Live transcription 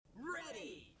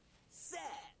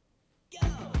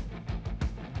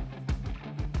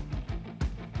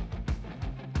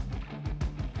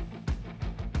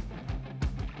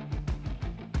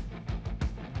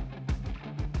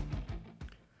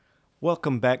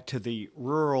Welcome back to the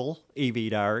Rural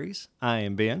EV Diaries. I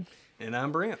am Ben. And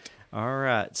I'm Brent. All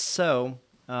right, so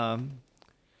let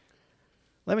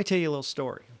me tell you a little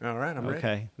story. All right, I'm ready.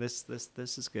 Okay, this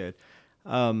is good.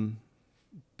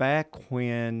 Back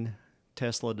when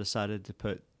Tesla decided to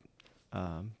put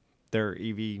their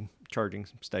EV charging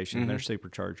station, their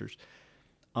superchargers,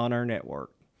 on our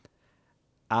network,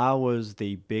 I was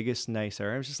the biggest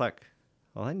naysayer. I was just like,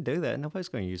 well, they didn't do that. Nobody's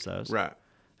going to use those. Right.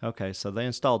 Okay, so they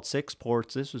installed 6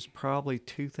 ports. This was probably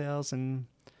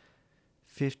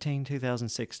 2015,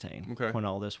 2016 when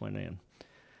all this went in.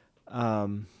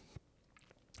 And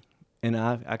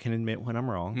I can admit when I'm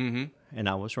wrong, and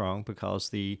I was wrong because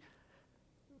the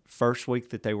first week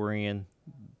that they were in,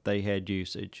 they had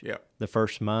usage. Yep. The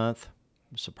first month,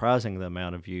 surprising the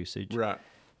amount of usage. Right.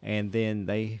 And then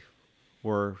they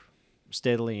were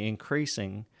steadily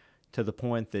increasing to the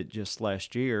point that just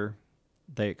last year,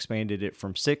 they expanded it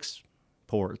from 6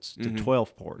 ports to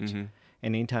 12 ports. And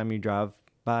anytime you drive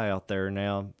by out there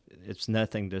now, it's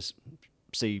nothing to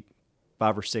see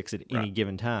 5 or 6 at any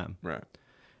given time. Right.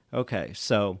 Okay,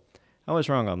 so I was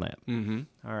wrong on that.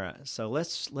 All right, so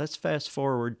let's fast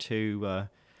forward to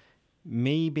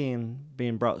me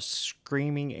being brought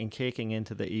screaming and kicking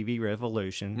into the EV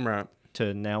revolution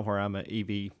to now where I'm an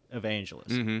EV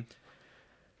evangelist.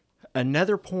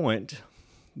 Another point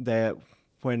that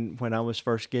when I was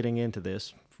first getting into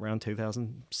this, around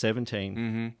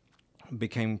 2017,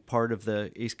 became part of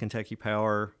the East Kentucky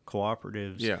Power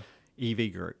Cooperatives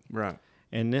EV group. Right.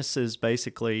 And this is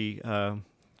basically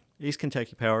East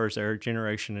Kentucky Power is our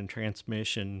generation and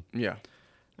transmission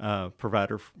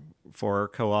provider for our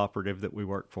cooperative that we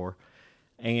work for.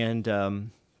 And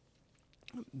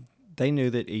they knew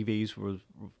that EVs were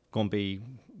going to be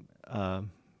a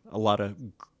lot of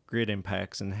grid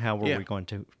impacts, and how were we going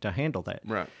to handle that?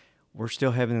 Right. We're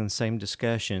still having the same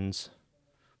discussions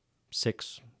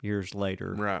 6 years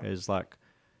later. Right. It's like,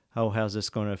 oh, how's this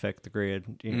going to affect the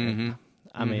grid? You know,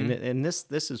 I mean, and this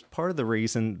is part of the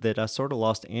reason that I sort of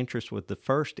lost interest with the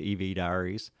first EV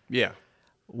Diaries. Yeah.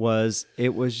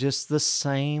 It was just the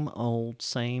same old,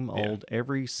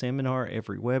 every seminar,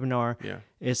 every webinar. Yeah.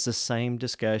 It's the same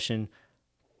discussion.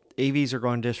 EVs are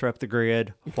going to disrupt the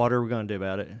grid. What are we going to do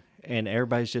about it? And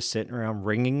everybody's just sitting around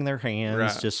wringing their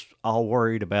hands, just all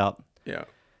worried about. Yeah.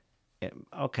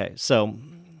 Okay, so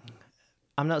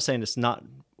I'm not saying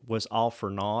was all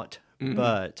for naught,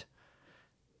 but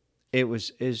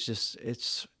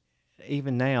it's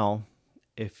even now,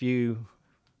 if you,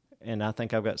 and I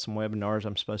think I've got some webinars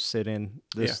I'm supposed to sit in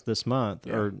this month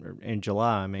or in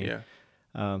July, I mean,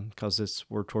 because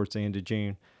we're towards the end of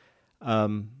June.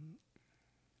 I'm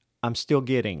still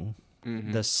getting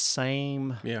the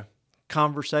same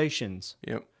conversations.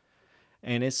 Yep.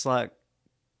 And it's like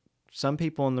some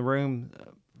people in the room,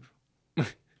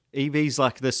 EV's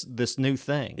like this new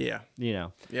thing. Yeah. You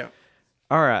know. Yeah.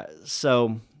 All right.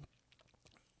 So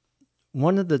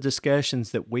one of the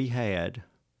discussions that we had,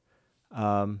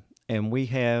 and we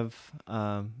have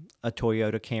a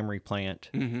Toyota Camry plant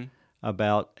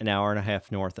about an hour and a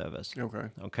half north of us.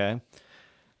 Okay.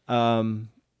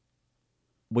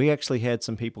 We actually had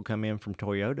some people come in from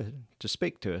Toyota to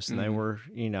speak to us, and they were,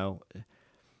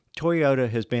 Toyota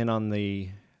has been on the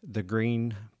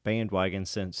green bandwagon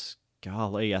since,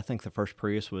 golly, I think the first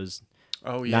Prius was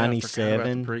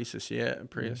 97. Prius,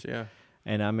 yeah.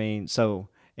 And I mean, how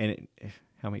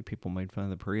many people made fun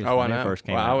of the Prius when it first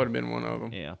came out? I would have been one of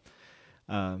them. Yeah.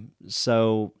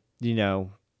 So,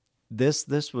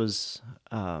 this was,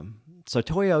 so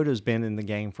Toyota's been in the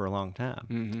game for a long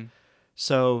time.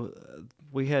 So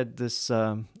we had this,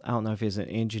 I don't know if he's an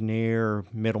engineer or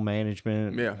middle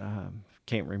management.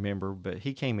 Can't remember, but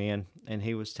he came in and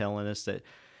he was telling us that,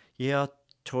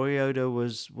 Toyota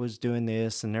was doing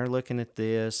this and they're looking at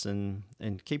this. And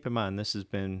keep in mind, this has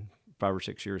been 5 or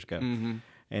 6 years ago.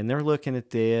 And they're looking at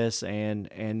this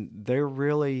and they're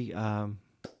really,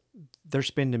 they're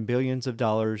spending billions of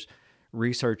dollars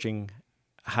researching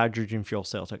hydrogen fuel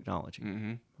cell technology.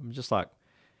 I'm just like,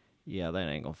 yeah, that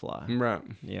ain't gonna fly. Right.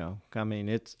 I mean,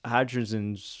 it's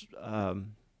hydrogen's,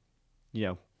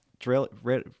 it's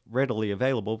readily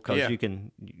available because you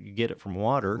get it from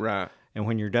water. Right. And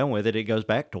when you're done with it, it goes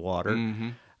back to water.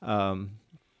 And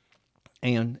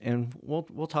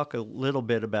we'll talk a little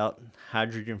bit about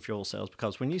hydrogen fuel cells,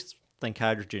 because when you think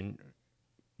hydrogen,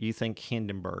 you think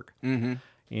Hindenburg. The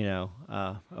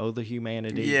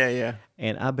humanity. Yeah.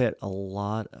 And I bet a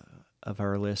lot of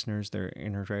our listeners that are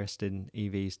interested in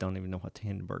EVs don't even know what the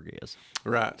Hindenburg is.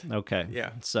 Right. Okay. Yeah.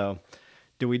 So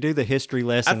do we do the history I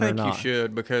lesson or think not? you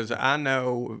should, because I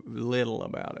know little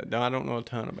about it. I don't know a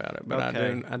ton about it, but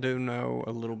Okay. I do know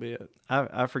a little bit.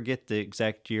 I forget the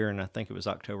exact year, and I think it was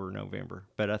October or November,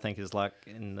 but I think it's like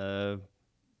in the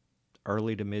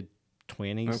early to mid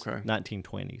 20s, Okay.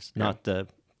 1920s, Yeah. not the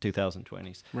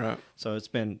 2020s. Right. So it's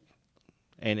been,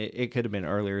 and it could have been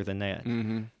earlier than that.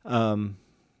 Mm-hmm.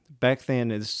 Back then,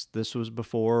 this was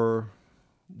before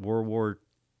World War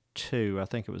II. I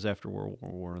think it was after World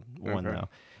War One, Okay. though.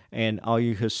 And all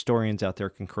you historians out there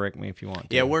can correct me if you want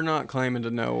to. Yeah, we're not claiming to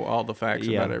know all the facts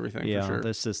about everything, for sure.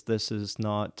 This is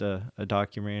not a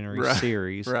documentary Right.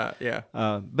 series. Right, yeah.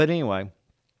 But anyway,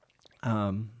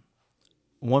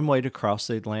 one way to cross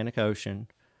the Atlantic Ocean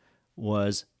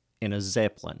was in a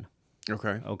Zeppelin.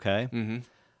 Okay. Okay?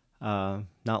 Mm-hmm.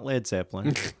 Not Led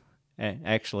Zeppelin.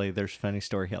 Actually, there's a funny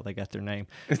story how they got their name.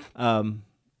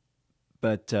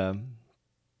 But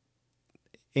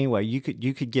anyway, you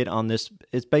could get on this.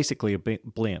 It's basically a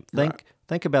blimp.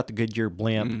 Think about the Goodyear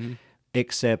blimp, Mm-hmm.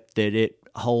 except that it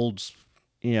holds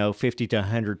 50 to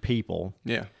 100 people.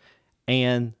 Yeah.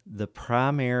 And the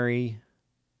primary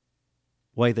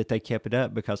way that they kept it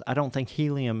up, because I don't think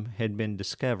helium had been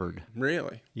discovered.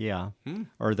 Really? Yeah.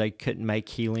 Or they couldn't make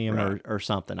helium Right. or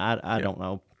something. I don't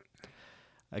know.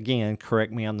 Again,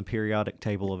 correct me on the periodic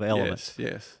table of elements.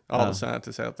 Yes. All the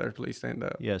scientists out there, please stand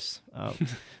up. Yes.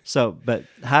 But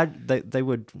they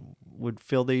would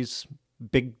fill these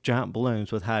big giant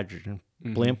balloons with hydrogen,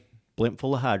 blimp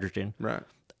full of hydrogen, Right.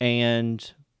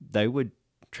 and they would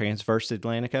transverse the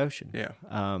Atlantic Ocean. Yeah.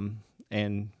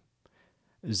 And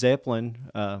Zeppelin,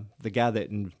 the guy that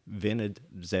invented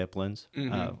Zeppelins,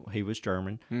 he was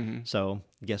German. Mm-hmm. So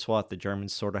guess what? The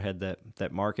Germans sort of had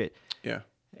that market. Yeah.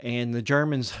 And the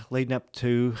Germans leading up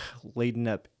to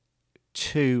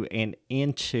and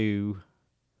into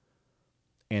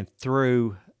and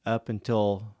through up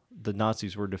until the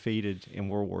Nazis were defeated in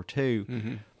World War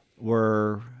II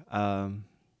were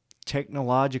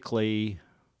technologically,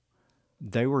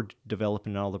 they were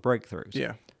developing all the breakthroughs.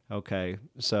 Yeah. Okay,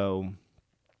 so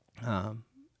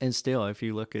and still, if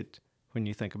you look at, when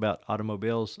you think about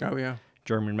automobiles, Oh, yeah.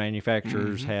 German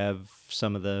manufacturers have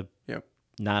some of the Yep.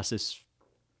 nicest,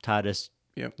 tightest,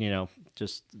 Yep.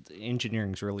 just the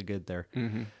engineering's really good there.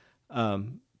 Mm-hmm.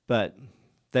 But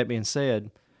that being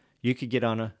said, you could get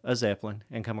on a Zeppelin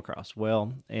and come across.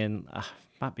 Well, and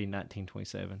might be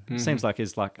 1927. It seems like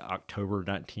it's like October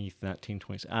 19th,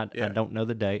 1927. I don't know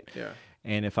the date. Yeah.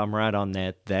 And if I'm right on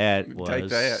that, was Take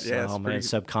that. Yeah, it's pretty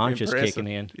subconscious impressive.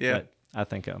 kicking in. Yeah. But I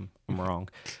think I'm wrong.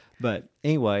 But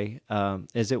anyway,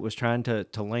 as it was trying to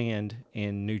land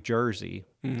in New Jersey,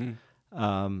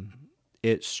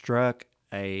 it struck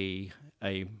a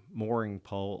mooring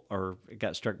pole, or it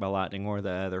got struck by lightning, or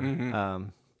the other.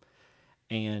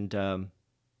 And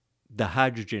the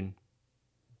hydrogen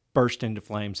burst into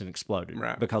flames and exploded,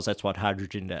 Right. because that's what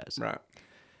hydrogen does. Right.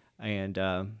 And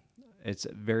it's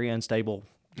a very unstable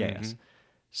gas.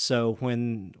 So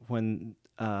when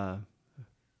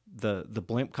the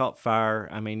blimp caught fire,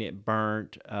 I mean, it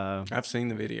burnt. I've seen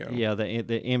the video. Yeah,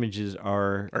 the images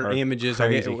are images.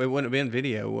 crazy. It wouldn't have been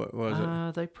video. What was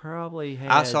it? They probably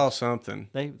had. I saw something.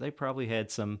 They probably had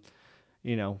some,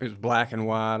 It was black and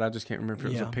white. I just can't remember if it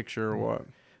was Yeah. a picture or what.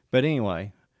 But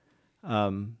anyway,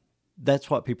 that's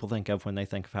what people think of when they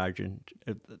think of hydrogen.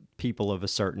 People of a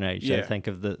certain age, they Yeah. think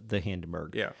of the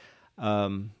Hindenburg. Yeah.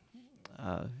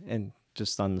 And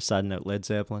just on the side note, Led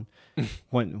Zeppelin,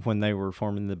 when they were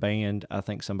forming the band, I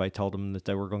think somebody told them that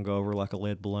they were going to go over like a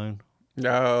lead balloon.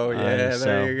 Oh, yeah. So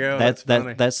There you go. That's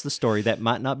funny. that's the story. That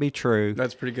might not be true.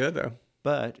 That's pretty good, though.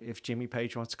 But if Jimmy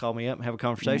Page wants to call me up and have a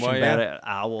conversation Well, about yeah. it,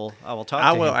 I will talk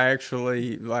I to will him.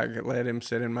 actually let him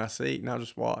sit in my seat, and I'll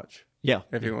just watch Yeah.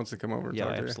 if he wants to come over and Yeah,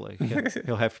 talk absolutely. to you.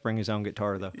 He'll have to bring his own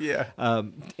guitar, though. Yeah.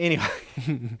 Anyway,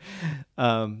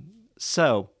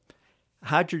 so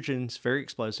hydrogen's very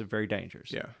explosive, very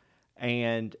dangerous. Yeah.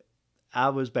 And I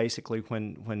was basically,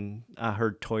 when I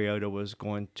heard Toyota was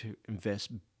going to invest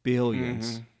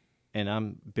billions, and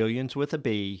I'm billions with a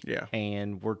B, Yeah.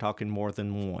 and we're talking more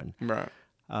than one, Right.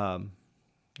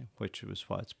 which was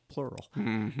why it's plural.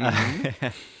 Mm-hmm.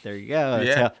 There you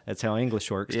go. That's how English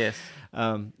works. Yes.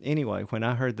 Anyway, when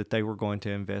I heard that they were going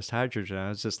to invest hydrogen, I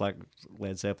was just like,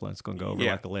 Led Zeppelin's going to go over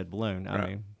Yeah. like a lead balloon. I Right.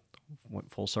 mean, went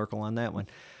full circle on that one.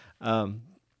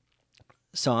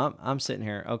 So I'm sitting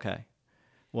here, okay.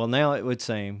 Well, now it would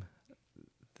seem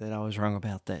that I was wrong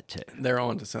about that too. They're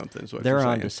on to something. Is what They're you're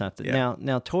on saying. to something. Yeah.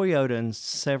 Now Toyota and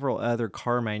several other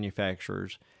car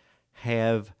manufacturers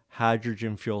have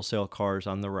hydrogen fuel cell cars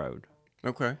on the road.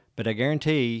 Okay. But I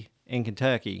guarantee in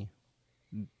Kentucky,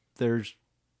 there's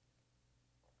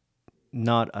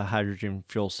not a hydrogen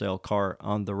fuel cell car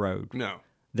on the road. No.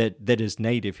 That is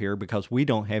native here because we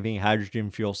don't have any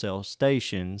hydrogen fuel cell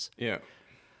stations. Yeah.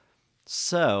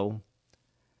 So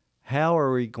how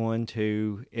are we going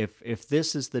to, if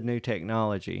this is the new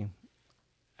technology,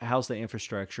 how's the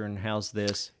infrastructure and how's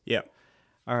this? Yeah.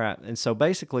 All right. And so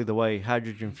basically the way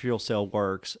hydrogen fuel cell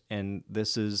works, and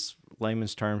this is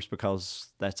layman's terms because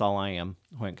that's all I am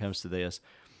when it comes to this,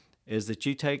 is that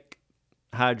you take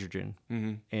hydrogen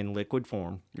in liquid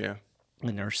form. Yeah.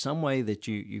 And there's some way that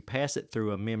you pass it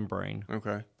through a membrane.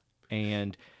 Okay.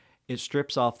 And it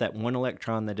strips off that one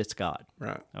electron that it's got.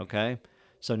 Right. Okay?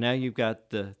 So now you've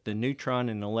got the neutron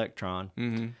and electron.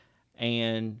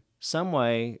 And some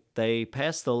way they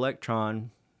pass the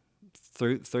electron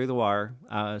through the wire,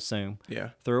 I assume. Yeah.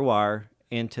 Through a wire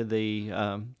into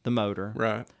the motor.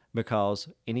 Right. Because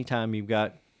anytime you've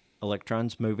got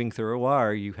electrons moving through a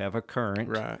wire, you have a current.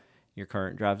 Right. Your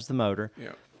current drives the motor.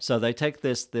 Yeah. So they take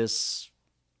this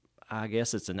I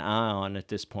guess it's an ion at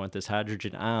this point, this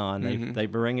hydrogen ion. They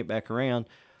bring it back around,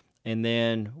 and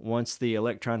then once the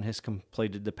electron has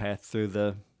completed the path through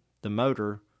the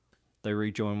motor, they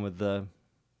rejoin with the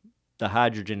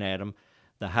hydrogen atom.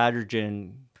 The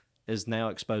hydrogen is now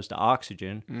exposed to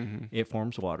oxygen. It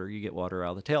forms water. You get water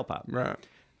out of the tailpipe. Right.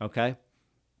 Okay?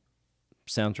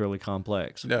 Sounds really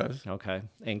complex. It does. Okay.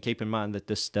 And keep in mind that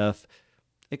this stuff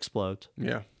explodes.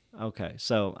 Yeah. Okay.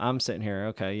 So I'm sitting here,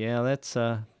 okay, yeah,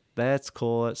 that's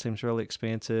cool. That seems really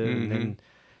expensive. And then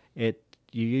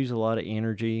you use a lot of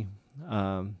energy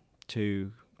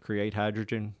to create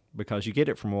hydrogen because you get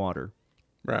it from water.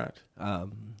 Right.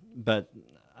 But,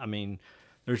 I mean,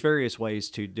 there's various ways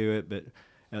to do it, but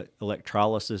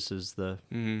electrolysis is I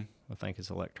think it's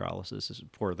electrolysis is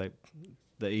for the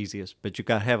easiest. But you've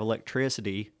got to have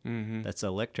electricity. That's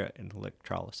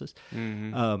electrolysis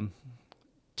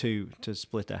to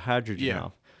split the hydrogen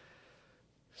off.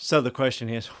 So the question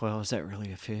is, well, is that really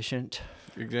efficient?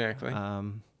 Exactly.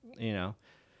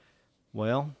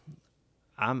 Well,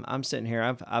 I'm sitting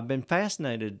here. I've been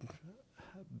fascinated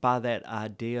by that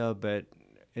idea, but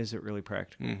is it really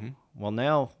practical? Well,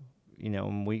 now,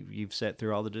 you've sat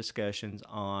through all the discussions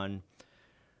on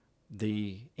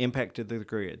the impact of the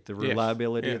grid, the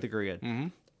reliability of the grid,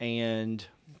 and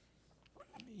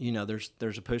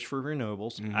there's a push for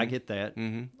renewables. I get that.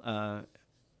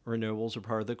 Renewables are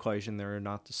part of the equation. They're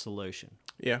not the solution.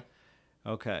 Yeah.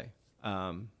 Okay.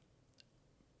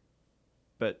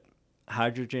 But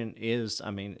hydrogen is,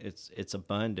 it's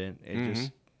abundant. It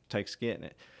just takes getting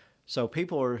it. So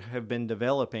people have been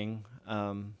developing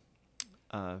not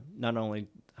only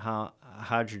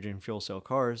hydrogen fuel cell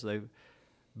cars, they've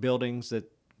buildings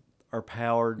that are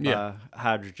powered by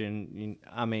hydrogen.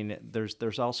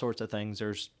 There's all sorts of things.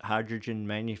 There's hydrogen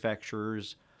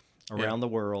manufacturers around the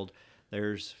world.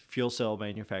 There's fuel cell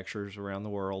manufacturers around the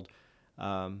world.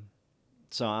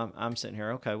 So I'm sitting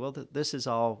here, okay, well, this is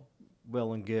all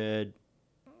well and good,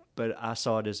 but I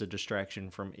saw it as a distraction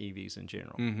from EVs in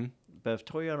general. But if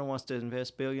Toyota wants to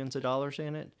invest billions of dollars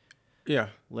in it,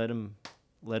 let them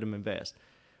invest.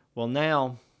 Well,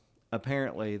 now,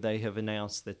 apparently, they have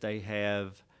announced that they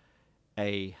have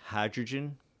a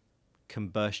hydrogen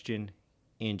combustion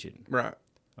engine. Right.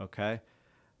 Okay?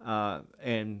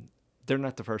 And they're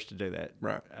not the first to do that.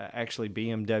 Right. Actually,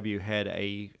 BMW had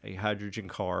a hydrogen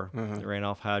car that ran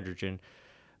off hydrogen,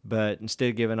 but instead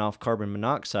of giving off carbon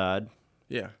monoxide,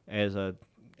 as a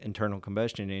internal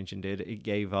combustion engine did, it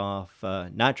gave off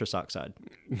nitrous oxide,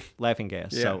 laughing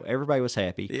gas. So everybody was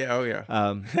happy. Yeah. Oh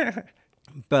yeah.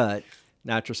 But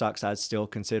nitrous oxide is still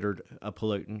considered a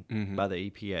pollutant by the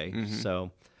EPA.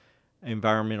 So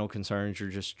environmental concerns, you're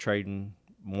just trading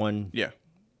one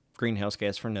greenhouse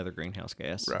gas for another greenhouse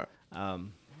gas. Right.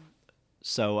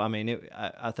 So,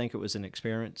 I think it was an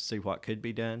experiment to see what could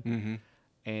be done.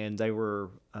 And they were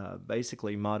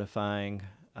basically modifying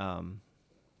a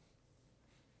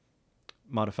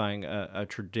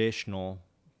traditional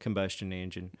combustion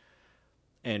engine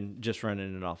and just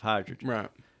running it off hydrogen. Right.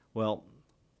 Well,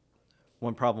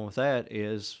 one problem with that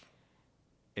is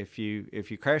if you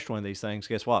crashed one of these things,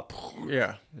 guess what?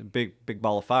 Yeah. Big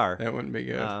ball of fire. That wouldn't be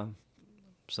good.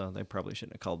 So they probably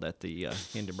shouldn't have called that the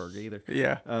Hindenburg either.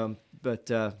 Yeah. But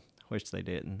which they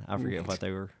didn't. I forget what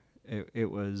they were.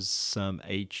 It was some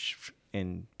H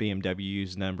and BMW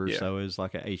used numbers, so it was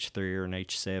like a H3 or an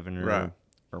H7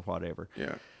 or whatever.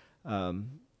 Yeah.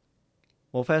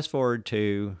 Well, fast forward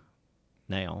to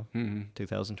now,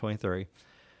 2023.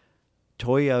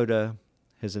 Toyota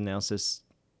has announced this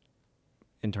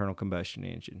internal combustion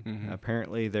engine.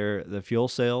 Apparently, the fuel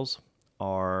cells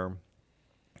are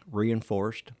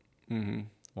reinforced.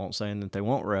 Won't say that they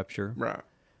won't rupture. Right.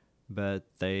 but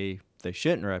they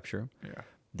shouldn't rupture. Yeah.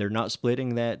 They're not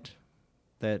splitting that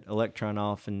electron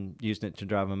off and using it to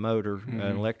drive a motor, an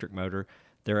electric motor.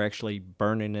 They're actually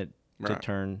burning it to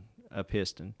turn a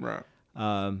piston. Right.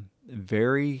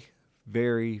 Very,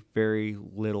 very, very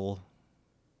little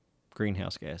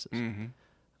greenhouse gases.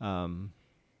 I'm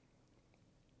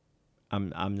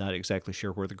not exactly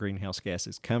sure where the greenhouse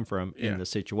gases come from in the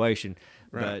situation,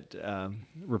 but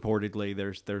reportedly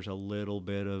there's a little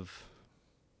bit of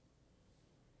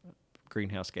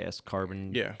greenhouse gas,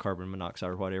 carbon monoxide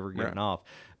or whatever getting off,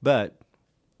 but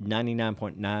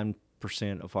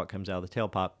 99.9% of what comes out of the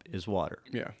tailpipe is water.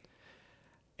 Yeah.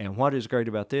 And what is great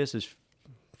about this is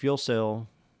fuel cell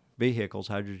vehicles,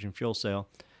 hydrogen fuel cell,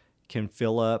 can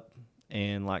fill up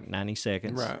in like 90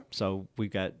 seconds. Right. So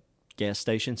we've got gas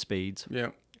station speeds.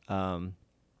 Yeah. And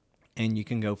you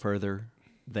can go further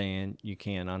than you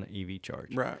can on an EV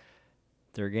charge. Right.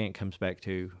 There again, it comes back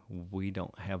to we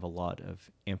don't have a lot of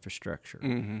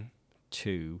infrastructure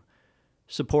to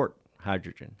support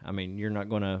hydrogen. I mean, you're not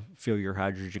going to fill your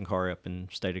hydrogen car up in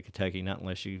the state of Kentucky, not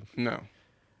unless you... No.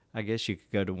 I guess you could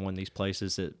go to one of these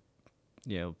places that,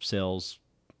 sells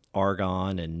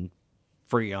argon and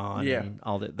freon and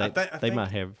all that. They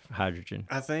might have hydrogen.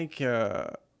 I think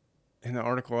in the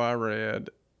article I read,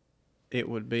 it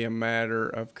would be a matter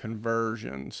of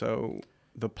conversion. So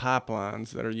the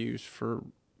pipelines that are used for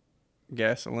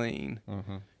gasoline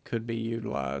could be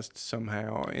utilized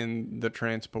somehow in the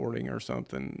transporting or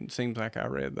something. Seems like I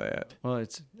read that. Well,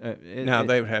 it's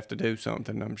they would have to do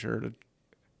something, I'm sure.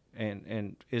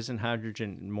 And isn't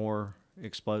hydrogen more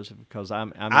explosive? Because I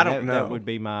don't know. That would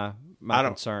be my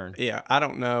concern. Yeah, I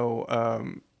don't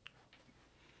know.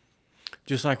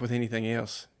 Just like with anything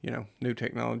else, new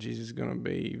technologies is going to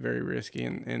be very risky,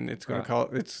 and it's going to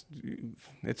cost.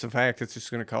 It's a fact. It's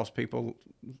just going to cost people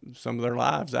some of their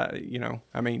lives. I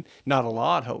mean, not a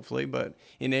lot, hopefully, but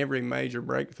in every major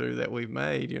breakthrough that we've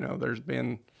made,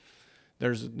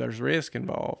 there's risk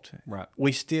involved. Right.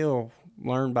 We still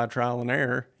learn by trial and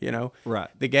error. Right.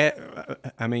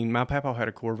 I mean, my papa had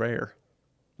a Corvair.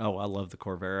 Oh, I love the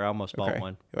Corvair. I almost bought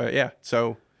one. Yeah.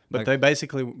 So. But they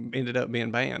basically ended up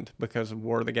being banned because of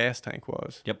where the gas tank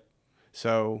was. Yep.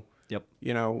 So,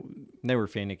 They were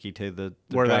finicky too. The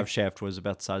drive shaft was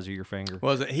about the size of your finger.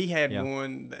 Was it? He had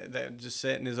one that just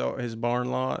sat in his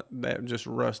barn lot that just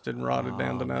rusted and rotted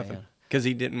down to nothing. Because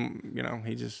he didn't,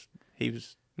 he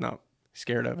was not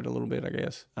scared of it a little bit, I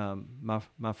guess.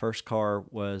 My first car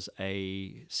was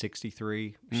a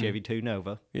 63 Chevy 2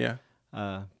 Nova. Yeah.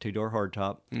 2-door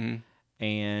hardtop.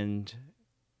 And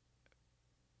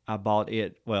I bought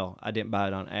it. Well, I didn't buy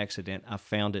it on accident. I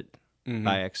found it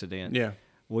by accident. Yeah.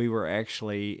 We were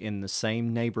actually in the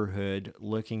same neighborhood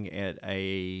looking at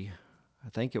I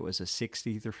think it was a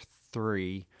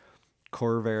 63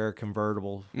 Corvair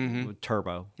convertible with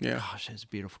turbo. Yeah. Gosh, it's a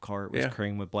beautiful car. It was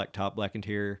cream with black top, black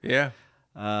interior. Yeah.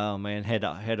 Oh, man.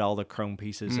 Had all the chrome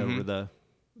pieces over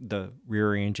the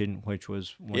rear engine, which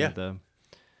was one of the...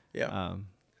 Yeah.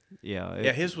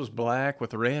 Yeah, his was black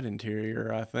with a red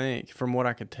interior, I think, from what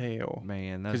I could tell.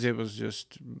 Man, because it was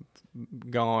just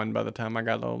gone by the time I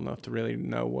got old enough to really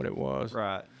know what it was.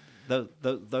 Right.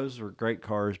 Those were great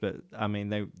cars, but I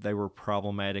mean they were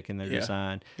problematic in their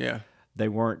design. Yeah. They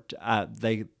weren't.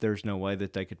 There's no way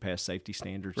that they could pass safety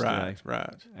standards today.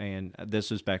 Right. And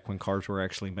this was back when cars were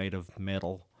actually made of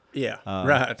metal. Yeah,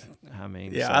 right. I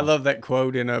mean, yeah, I love that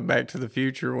quote in Back to the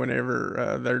Future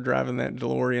whenever they're driving that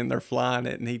DeLorean, they're flying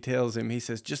it, and he tells him, he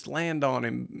says, just land on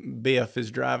him. Biff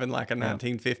is driving like a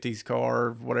 1950s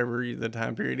car, whatever the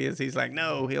time period is. He's like,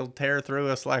 no, he'll tear through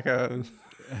us like a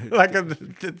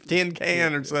tin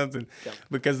can or something,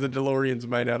 because the DeLorean's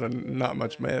made out of not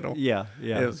much metal. Yeah.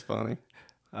 It was funny.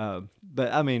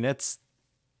 But I mean, that's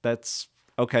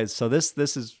okay. So this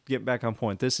is, get back on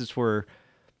point. This is where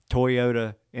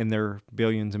Toyota and their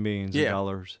billions and billions of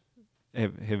dollars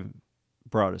have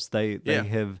brought us. They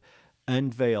have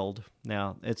unveiled.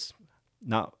 Now it's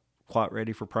not quite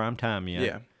ready for prime time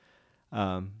yet.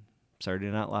 Yeah. Saturday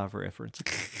Night Live reference.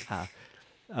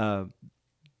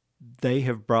 They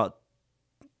have brought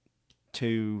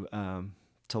to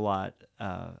light.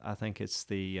 I think it's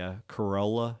the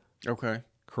Corolla. Okay.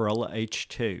 Corolla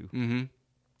H2. Mm-hmm.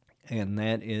 And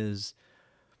that is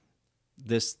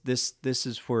this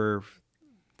is where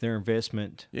their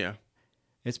investment. Yeah.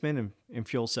 It's been in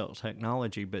fuel cell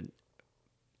technology, but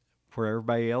where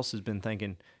everybody else has been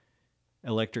thinking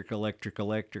electric,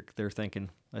 they're thinking,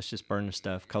 let's just burn the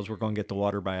stuff because we're going to get the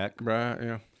water back. Right,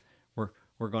 yeah.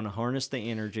 We're going to harness the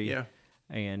energy, yeah,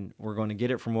 and we're going to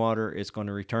get it from water. It's going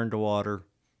to return to water.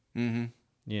 Mm-hmm.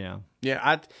 Yeah,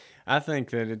 I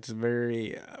think that it's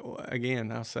very,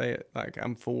 again, I'll say it, like,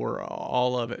 I'm for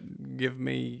all of it. Give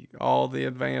me all the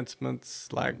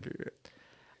advancements, like,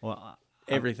 Well,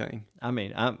 everything.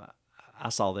 I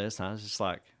saw this and I was just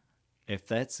like, if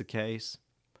that's the case,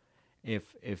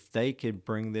 if they could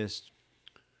bring this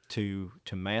to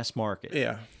mass market,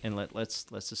 Yeah. and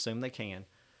let's assume they can,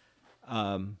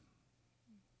 I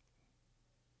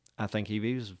think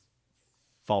EVs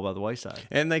fall by the wayside.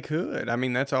 And they could. I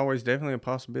mean, that's always definitely a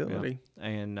possibility.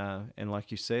 Yeah. And like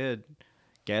you said,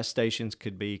 gas stations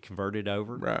could be converted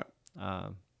over. Right.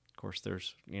 Of course,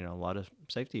 there's a lot of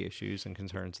safety issues and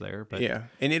concerns there. But yeah,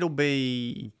 and it'll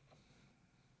be.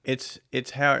 It's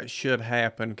how it should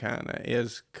happen. Kind of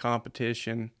is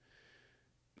competition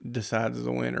decides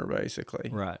the winner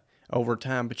basically. Right. Over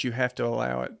time, but you have to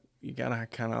allow it. You gotta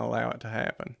kind of allow it to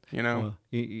happen. Well,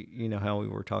 you know how we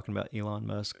were talking about Elon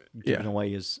Musk giving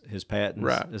away his patents,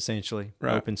 right. essentially,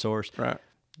 right. open source. Right.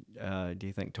 Do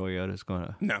you think Toyota's going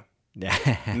to? No.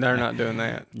 They're not doing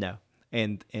that. No.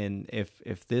 And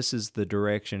if this is the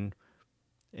direction,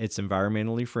 it's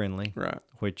environmentally friendly, right?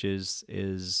 Which is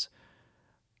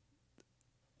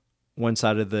one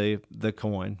side of the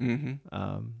coin,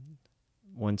 mm-hmm.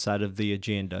 One side of the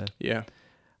agenda. Yeah.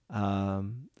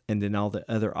 And then all the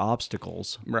other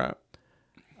obstacles. Right.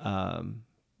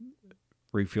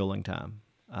 Refueling time.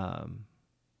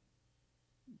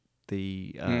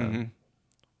 Mm-hmm.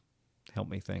 Help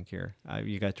me think here.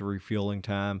 You got the refueling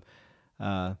time.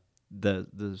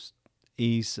 The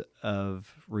ease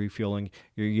of refueling.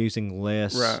 You're using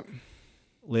less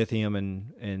lithium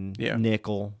and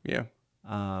nickel. Yeah.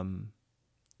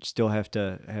 Still have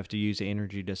to use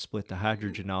energy to split the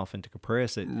hydrogen off and to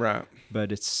compress it. Right.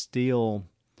 But it's still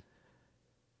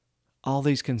all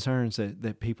these concerns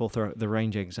that people throw, the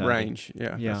range anxiety. Range,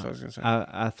 yeah. That's what I was going to say.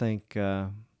 I think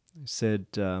said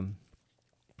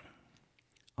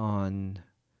on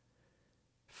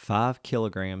 5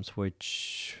 kilograms,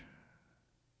 which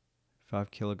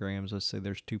 5 kilograms, let's say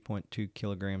there's 2.2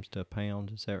 kilograms to a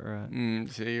pound. Is that right?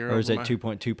 Or is it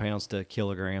 2.2 pounds to a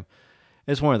kilogram?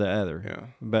 It's one or the other. Yeah.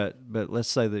 But let's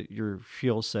say that your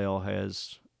fuel cell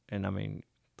has, and I mean,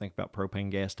 think about propane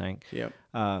gas tank. Yep.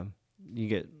 You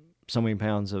get so many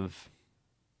pounds of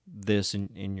this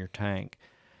in your tank.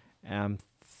 I'm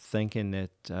thinking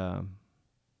that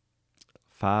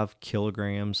 5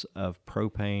 kilograms of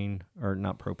propane, or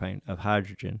not propane, of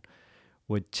hydrogen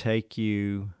would take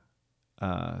you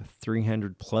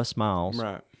 300 plus miles,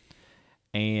 right,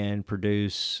 and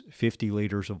produce 50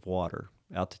 liters of water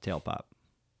out the tailpipe.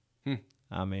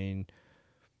 I mean,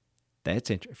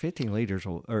 that's 15 liters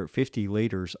or 50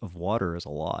 liters of water is a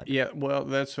lot. Yeah, well,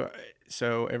 that's what,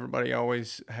 so everybody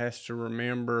always has to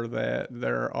remember that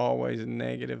there are always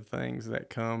negative things that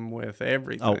come with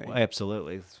everything. Oh,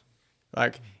 absolutely.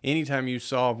 Like anytime you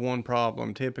solve one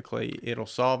problem, typically it'll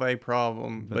solve a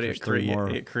problem, but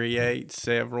it creates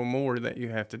several more that you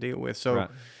have to deal with. So, right.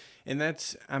 And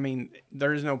that's, I mean,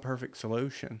 there is no perfect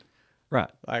solution. Right.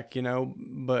 Like,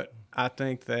 but I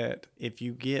think that if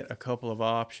you get a couple of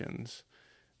options,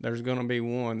 there's going to be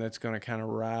one that's going to kind of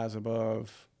rise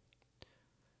above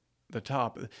the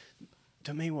top.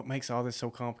 To me, what makes all this so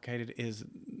complicated is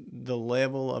the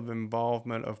level of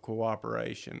involvement of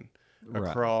cooperation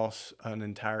across an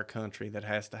entire country that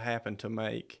has to happen to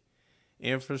make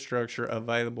infrastructure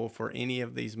available for any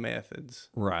of these methods.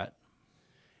 Right.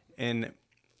 And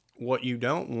what you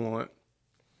don't want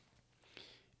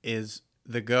is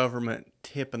the government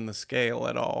tipping the scale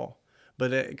at all.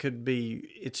 But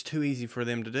it's too easy for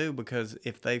them to do, because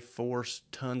if they force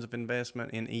tons of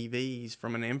investment in EVs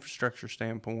from an infrastructure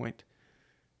standpoint,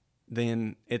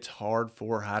 then it's hard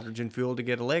for hydrogen fuel to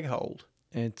get a leg hold.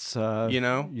 It's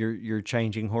you're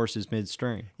changing horses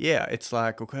midstream. Yeah, it's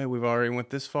like, okay, we've already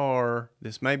went this far.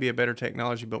 This may be a better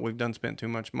technology, but we've done spent too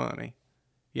much money.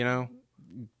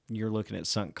 You're looking at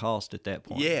sunk cost at that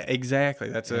point. Yeah, exactly.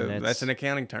 That's an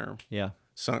accounting term. Yeah.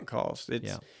 Sunk cost.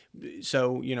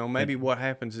 So, maybe what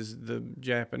happens is the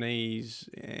Japanese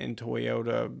and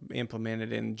Toyota implement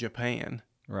it in Japan.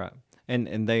 Right.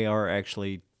 And they are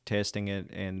actually testing it,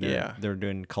 and they're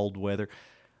doing cold weather.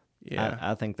 Yeah.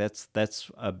 I think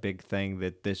that's a big thing,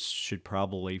 that this should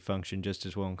probably function just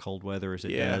as well in cold weather as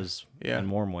it does in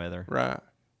warm weather. Right.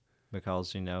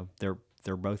 Because,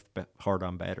 they're both hard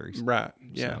on batteries. Right.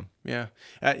 Yeah. So. Yeah.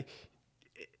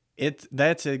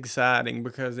 That's exciting,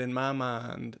 because in my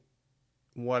mind,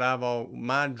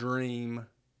 my dream,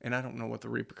 and I don't know what the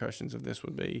repercussions of this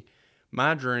would be.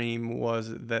 My dream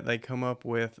was that they come up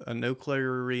with a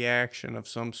nuclear reaction of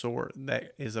some sort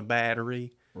that is a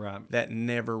battery, right, that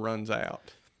never runs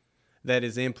out, that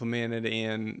is implemented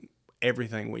in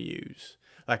everything we use.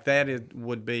 Like that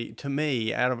would be to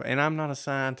me and I'm not a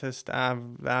scientist.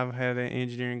 I've had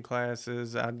engineering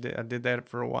classes. I did that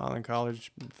for a while in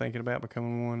college, thinking about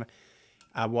becoming one.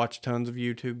 I watched tons of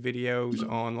YouTube videos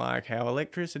on like how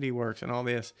electricity works and all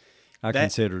this. I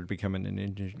considered becoming an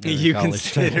engineer in You college.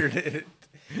 considered it.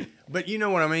 But you know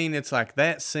what I mean? It's like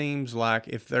that seems like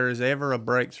if there is ever a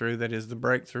breakthrough that is the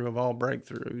breakthrough of all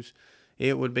breakthroughs,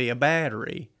 it would be a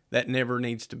battery that never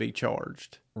needs to be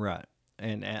charged. Right.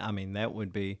 And I mean, that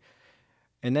would be,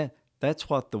 and that's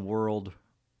what the world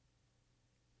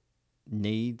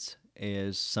needs,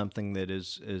 is something that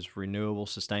is renewable,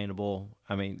 sustainable.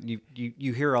 I mean,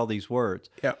 you hear all these words.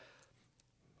 Yeah.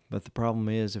 But the problem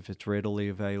is if it's readily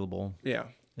available, Yeah.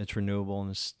 it's renewable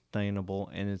and it's sustainable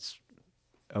and it's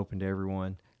open to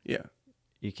everyone. Yeah.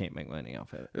 You can't make money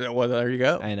off of it. Well, there you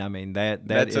go. And I mean that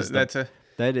That's is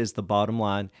the bottom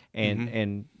line. And Mm-hmm.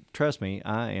 and trust me,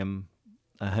 I am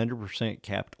 100%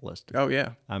 capitalist. Oh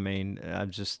yeah. I mean,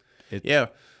 Yeah,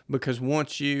 because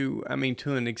to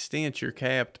an extent you're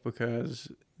capped,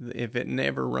 because if it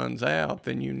never runs out,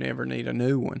 then you never need a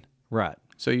new one. Right.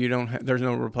 So there's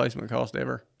no replacement cost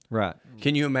ever. Right.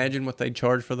 Can you imagine what they'd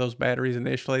charge for those batteries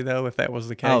initially, though, if that was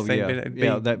the case? Oh,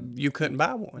 yeah. You couldn't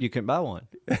buy one. You couldn't buy one.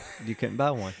 You couldn't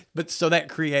buy one. But so that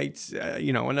creates,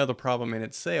 another problem in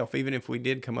itself. Even if we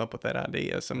did come up with that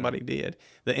idea, somebody did,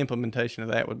 the implementation of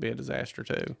that would be a disaster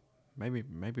too. Maybe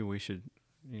we should,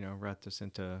 write this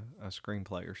into a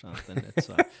screenplay or something. It's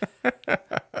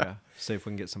see if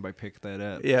we can get somebody pick that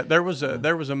up. Yeah, there was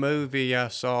a movie I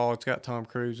saw. It's got Tom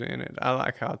Cruise in it. I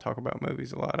like how I talk about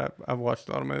movies a lot. I've watched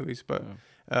a lot of movies, but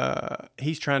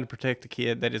he's trying to protect the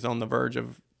kid that is on the verge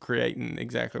of creating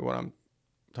exactly what I'm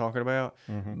talking about.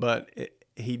 Mm-hmm. But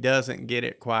he doesn't get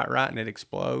it quite right, and it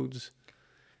explodes.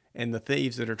 And the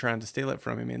thieves that are trying to steal it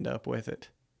from him end up with it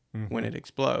when it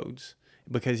explodes,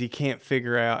 because he can't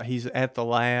figure out. He's at the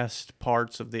last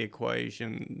parts of the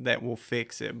equation that will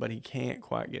fix it, but he can't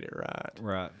quite get it right.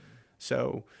 Right.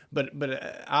 So, but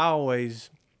I always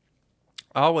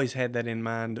had that in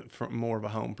mind from more of a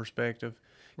home perspective.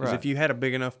 Because if you had a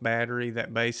big enough battery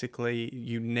that basically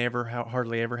you never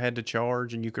hardly ever had to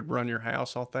charge, and you could run your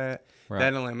house off that,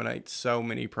 that eliminates so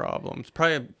many problems.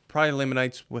 Probably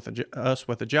eliminates us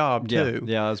with a job too.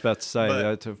 Yeah, I was about to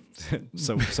say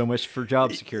so much for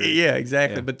job security. Yeah,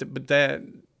 exactly. Yeah. But that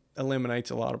eliminates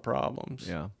a lot of problems.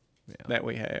 Yeah. That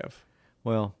we have.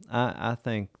 Well, I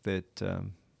think that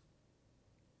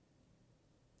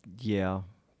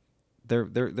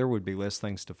there would be less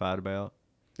things to fight about.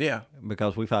 Yeah.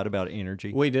 Because we fight about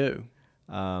energy. We do.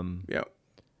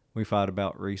 We fight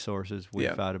about resources. We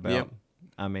fight about,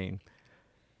 I mean,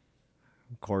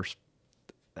 of course,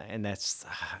 and that's,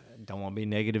 don't want to be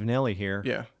negative Nelly here.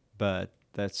 Yeah. But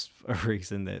that's a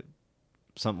reason that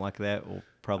something like that will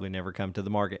probably never come to the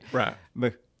market. Right.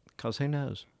 Because who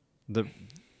knows? The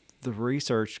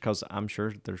research, because I'm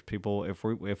sure there's people,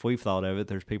 if we've thought of it,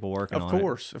 there's people working on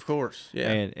it. Of course.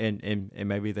 Yeah. And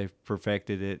maybe they've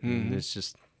perfected it, and it's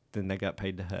just, then they got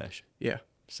paid to hush. Yeah.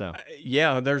 So.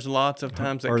 There's lots of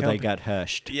times that they got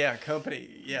hushed. Yeah,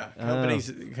 companies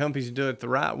do it the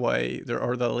right way,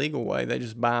 or the legal way. They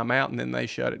just buy them out and then they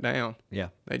shut it down. Yeah.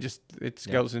 It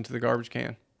goes into the garbage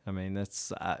can. I mean,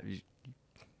 that's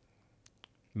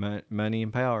money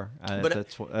and power.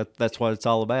 That's what it's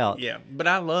all about. Yeah, but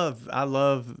I love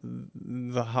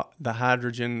the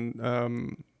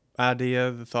hydrogen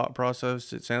idea, the thought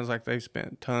process. It sounds like they've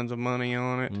spent tons of money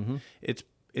on it. Mm-hmm.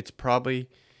 It's probably,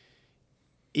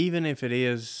 even if it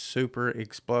is super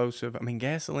explosive, I mean,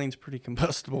 gasoline's pretty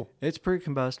combustible. It's pretty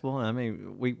combustible. I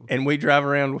mean, we drive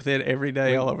around with it every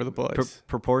day all over the place.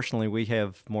 Proportionally, we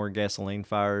have more gasoline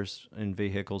fires in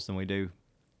vehicles than we do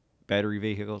battery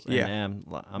vehicles. Yeah. And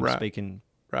I'm speaking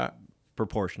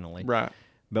proportionally. Right.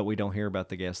 But we don't hear about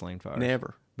the gasoline fires.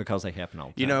 Never. Because they happen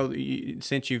all the time.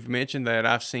 Since you've mentioned that,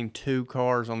 I've seen 2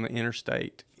 cars on the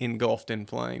interstate engulfed in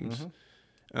flames. Mm-hmm.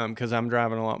 Because I'm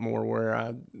driving a lot more where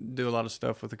I do a lot of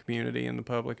stuff with the community and the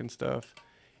public and stuff.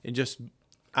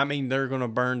 They're going to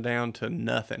burn down to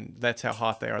nothing. That's how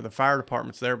hot they are. The fire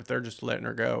department's there, but they're just letting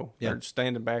her go. Yep. They're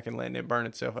standing back and letting it burn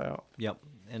itself out. Yep.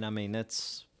 And I mean,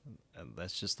 that's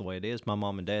just the way it is. My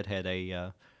mom and dad had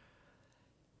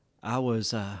I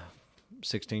was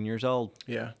 16 years old.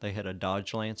 Yeah. They had a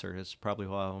Dodge Lancer. It's probably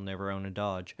why I'll never own a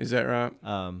Dodge. Is that right?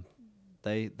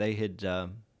 They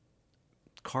had...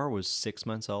 car was 6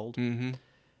 months old. Mm-hmm.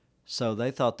 So they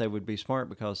thought they would be smart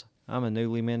because I'm a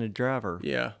newly minted driver.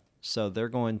 Yeah. So they're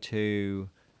going to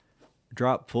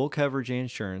drop full coverage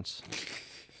insurance.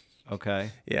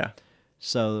 Okay. Yeah.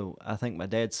 So I think my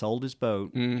dad sold his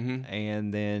boat, Mm-hmm.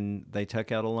 and then they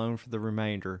took out a loan for the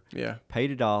remainder, Yeah. paid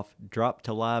it off, dropped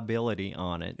to liability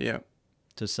on it Yeah.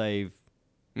 to save,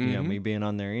 Mm-hmm. me being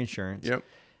on their insurance. Yep.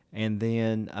 And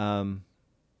then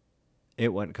it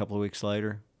went a couple of weeks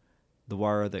later, the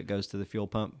wire that goes to the fuel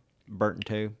pump burnt in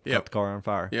two, Yep. caught the car on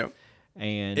fire. Yep.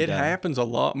 And It happens a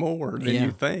lot more than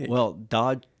you think. Well,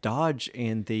 Dodge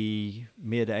in the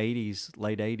mid 80s,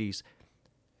 late 80s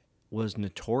was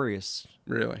notorious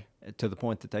Really. to the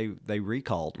point that they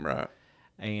recalled. Right.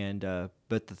 And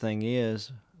but the thing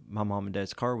is, my mom and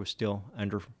dad's car was still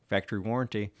under factory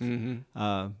warranty.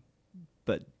 Mm-hmm.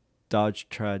 But Dodge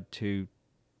tried to,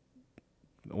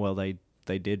 well, they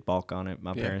did balk on it.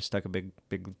 My parents took a big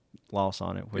loss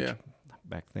on it, which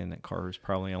back then that car was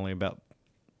probably only about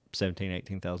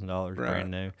 $18,000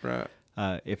 brand new. Right.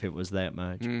 If it was that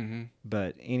much. Mm-hmm.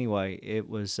 But anyway, it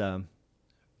was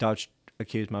Dodge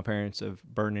accused my parents of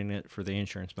burning it for the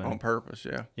insurance money. On purpose,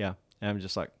 yeah. Yeah. And I'm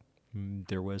just like,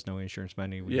 there was no insurance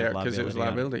money. We Yeah, had because it was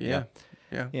liability. on it.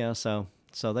 Yeah. Yeah. So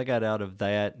they got out of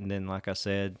that, and then, like I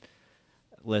said,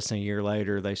 less than a year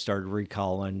later, they started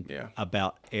recalling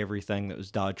about everything that was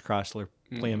Dodge, Chrysler,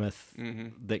 Plymouth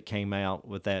that came out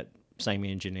with that same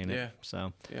engine in it. Yeah.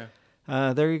 So Yeah.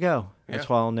 there you go. That's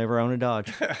why I'll never own a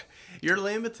Dodge. You're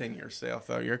limiting yourself,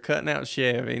 though. You're cutting out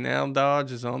Chevy. Now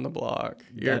Dodge is on the block.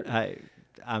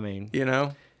 I mean,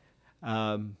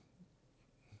 I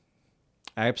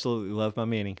absolutely love my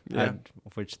Mini,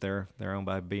 which they're owned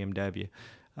by BMW.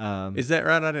 Is that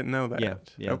right? I didn't know that.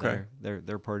 Yeah. Okay.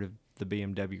 They're part of the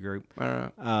BMW group. All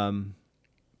right.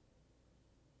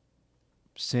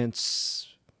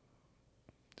 Since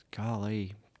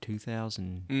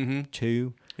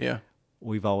 2002, Yeah.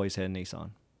 we've always had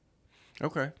Nissan.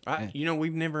 Okay.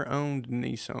 We've never owned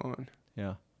Nissan.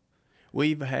 Yeah.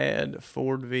 We've had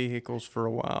Ford vehicles for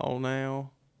a while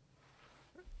now.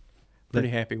 Pretty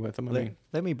happy with them.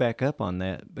 Let me back up on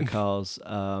that because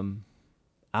I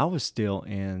was still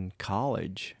in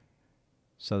college.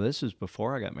 So this was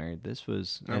before I got married. This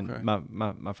was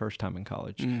my first time in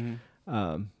college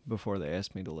before they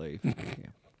asked me to leave.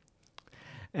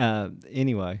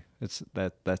 Anyway, that's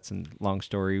a long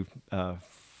story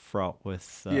fraught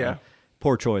with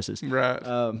poor choices. Right.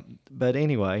 But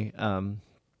anyway, I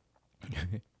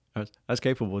was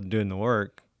capable of doing the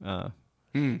work,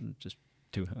 just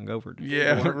too hungover to do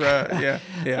the work. Right.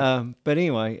 Yeah. But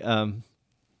anyway,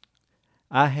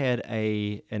 I had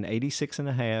an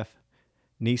 86.5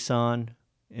 Nissan,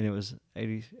 and it was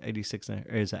 86 and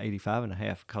it was an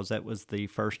 85.5 because that was the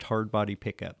first hard body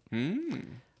pickup.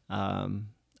 I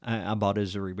bought it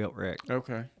as a rebuilt wreck.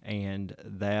 Okay. And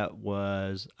that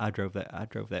was I drove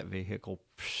that vehicle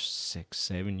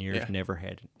 6-7 years, never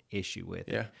had an issue with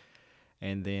it.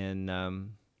 And then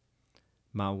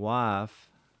my wife,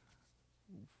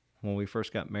 when we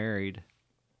first got married,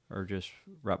 or just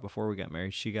right before we got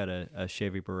married, she got a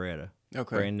Chevy Beretta.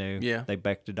 Okay. Brand new. Yeah. They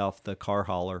backed it off the car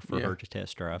hauler for her to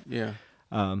test drive. Yeah.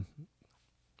 It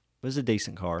was a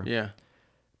decent car. Yeah.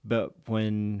 But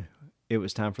when it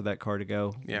was time for that car to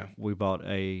go, we bought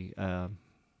a,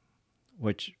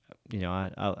 which,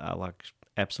 I like,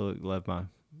 absolutely love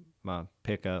my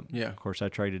pickup. Yeah. Of course, I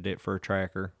traded it for a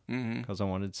Tracker because I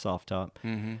wanted soft top.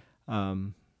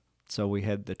 So we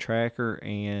had the Tracker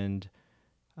and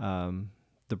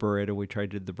the Beretta. We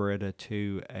traded the Beretta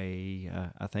to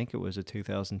I think it was a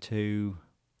 2002,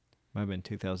 might have been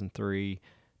 2003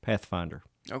 Pathfinder.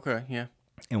 Okay, yeah.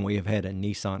 And we have had a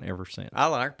Nissan ever since. I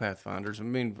like Pathfinders. I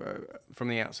mean, from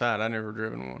the outside, I never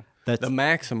driven one. The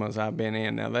Maximas I've been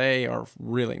in, now they are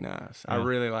really nice. I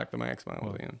really like the Maxima I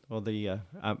was in. Well,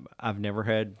 I've never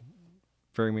had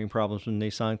very many problems with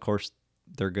Nissan. Of course,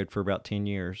 they're good for about 10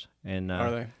 years. And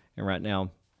are they? And right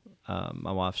now,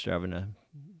 my wife's driving a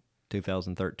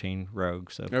 2013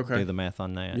 Rogue, so do the math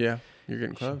on that. Yeah, you're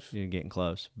getting close. You're getting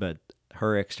close. But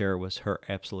her Xterra was her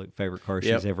absolute favorite car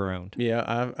she's ever owned.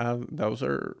 Yeah, those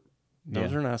are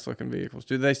nice looking vehicles.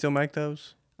 Do they still make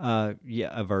those? Yeah,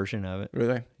 a version of it.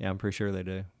 Really? Yeah, I'm pretty sure they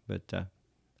do. But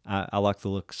I like the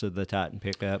looks of the Titan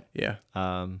pickup. Yeah.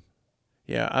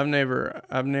 Yeah, I've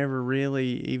never really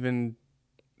even.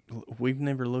 We've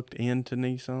never looked into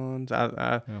Nissans.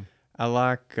 I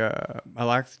like the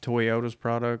Toyota's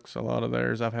products. A lot of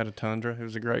theirs. I've had a Tundra. It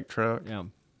was a great truck. Yeah.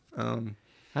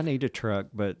 I need a truck,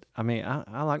 but I mean,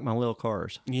 I like my little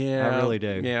cars. Yeah, I really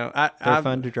do. Yeah, they're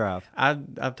fun to drive.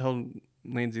 I've told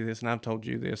Lindsay this, and I've told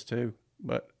you this too.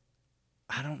 But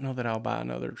I don't know that I'll buy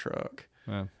another truck.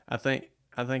 Yeah. I think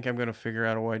I'm going to figure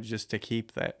out a way just to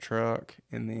keep that truck,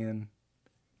 and then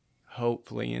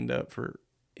hopefully end up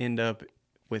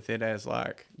with it as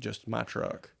like just my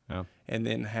truck, and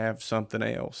then have something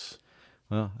else.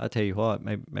 Well, I tell you what,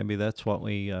 maybe that's what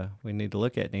we need to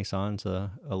look at. Nissan's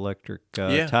electric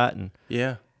Yeah. Titan,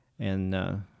 Yeah,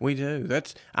 and we do.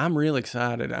 I'm real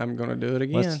excited. I'm going to do it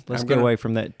again. let's get away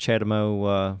from that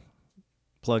Chatamo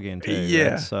plug-in too.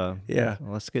 Yeah. That's, Yeah.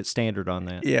 Let's get standard on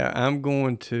that. Yeah, I'm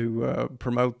going to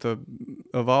promote the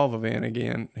Evolve event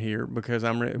again here because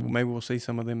maybe we'll see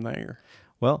some of them there.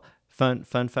 Well, fun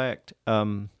fact.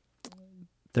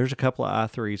 There's a couple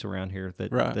of i3s around here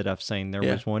that I've seen. There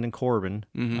was one in Corbin,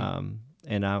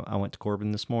 and I went to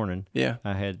Corbin this morning. Yeah.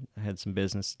 I had some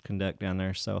business to conduct down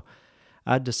there, so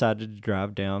I decided to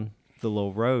drive down the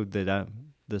little road that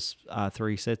this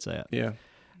i3 sits at. Yeah.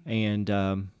 And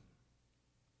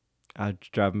I was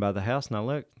driving by the house, and I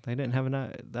looked. They didn't have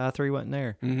the i3 wasn't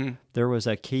there. Mm-hmm. There was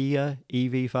a Kia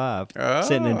EV5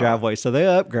 sitting in the driveway, so they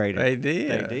upgraded. They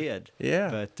did. They did. Yeah.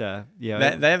 But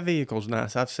that vehicle's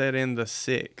nice. I've sat in the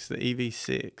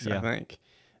EV6, I think,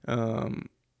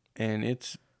 and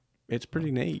it's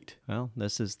pretty neat. Well,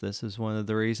 this is one of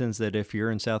the reasons that if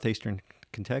you're in southeastern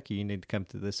Kentucky, you need to come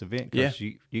to this event. Yeah.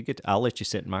 You get. I'll let you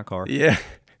sit in my car. Yeah.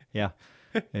 Yeah.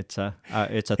 It's a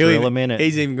thrill a minute.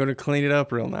 He's even going to clean it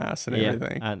up real nice and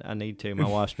everything. I need to. My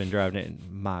wife's been driving it,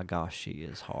 and my gosh, she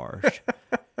is harsh.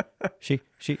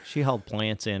 she hauled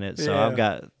plants in it, so I've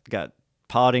got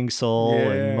potting soil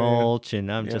and mulch,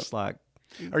 and I'm just like.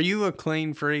 Are you a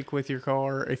clean freak with your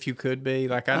car? If you could be,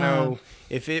 like, I know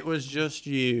if it was just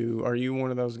you, are you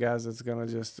one of those guys that's going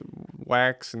to just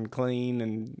wax and clean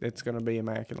and it's going to be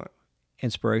immaculate?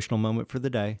 Inspirational moment for the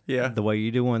day. Yeah. The way you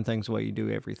do one thing's the way you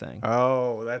do everything.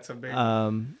 Oh, that's a big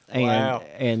wow.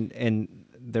 And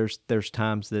there's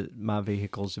times that my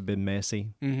vehicles have been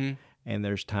messy. Mm-hmm. And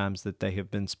there's times that they have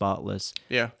been spotless.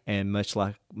 Yeah. And much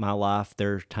like my life,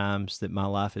 there are times that my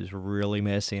life is really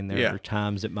messy, and there are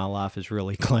times that my life is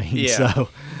really clean. Yeah. So,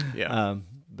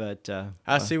 but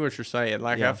I see what you're saying.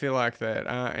 Like, I feel like that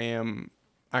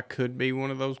I could be one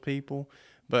of those people,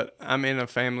 but I'm in a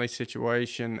family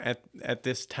situation at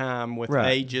this time with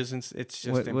ages, and it's just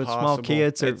impossible. With small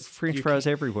kids, there's French fries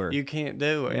everywhere. You can't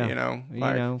do it, you know.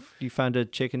 Like, you find a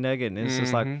chicken nugget, and it's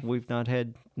just like we've not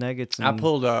had nuggets in I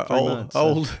pulled a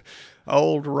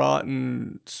old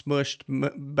rotten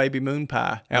smushed baby moon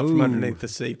pie out from underneath the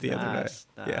seat the other day. Nice.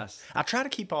 Yeah, I try to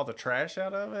keep all the trash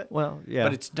out of it. Well, yeah,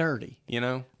 but it's dirty, you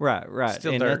know. Right.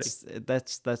 Still and dirty.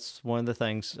 That's one of the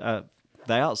things.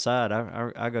 The outside,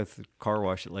 I go through the car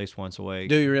wash at least once a week.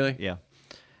 Do you really? Yeah,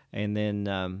 and then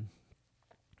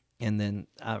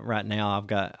right now I've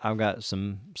got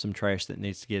some trash that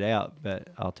needs to get out, but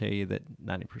I'll tell you that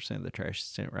 90% of the trash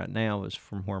that's in it right now is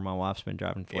from where my wife's been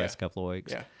driving for the last couple of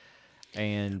weeks. Yeah,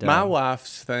 and my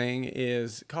wife's thing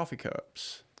is coffee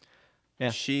cups.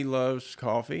 Yeah, she loves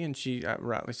coffee, and she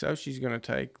rightly so. She's going to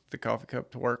take the coffee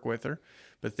cup to work with her.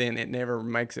 But then it never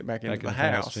makes it back into the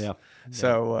house. Yeah.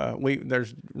 So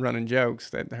there's running jokes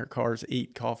that her cars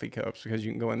eat coffee cups because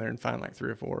you can go in there and find like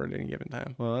 3 or 4 at any given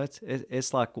time. Well,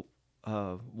 it's like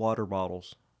water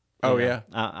bottles. Oh yeah.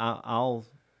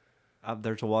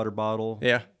 There's a water bottle.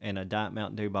 Yeah. And a Diet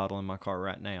Mountain Dew bottle in my car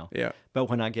right now. Yeah. But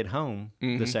when I get home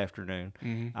this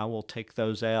afternoon, I will take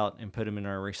those out and put them in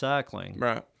our recycling.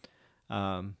 Right.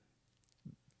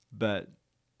 But.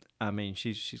 I mean,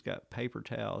 she's got paper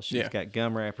towels, she's got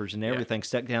gum wrappers and everything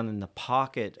stuck down in the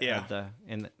pocket of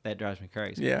and that drives me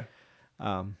crazy. Yeah.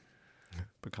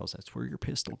 Because that's where your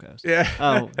pistol goes.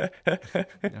 Yeah.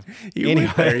 You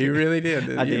went there. You really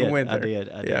did. I did. Went there. I did.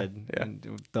 Yeah.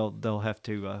 And they'll have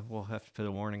to we'll have to put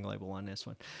a warning label on this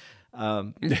one.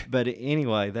 But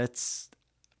anyway, that's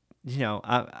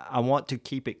I want to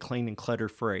keep it clean and clutter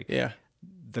free. Yeah.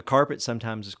 The carpet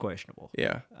sometimes is questionable.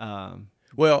 Yeah.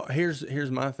 Well, here's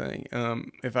my thing.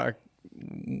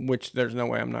 Which there's no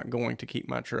way I'm not going to keep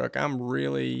my truck. I'm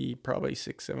really probably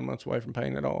 6-7 months away from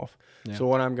paying it off. Yeah. So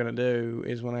what I'm going to do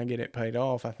is when I get it paid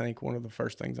off, I think one of the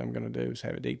first things I'm going to do is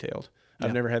have it detailed.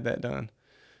 I've never had that done.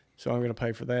 So I'm going to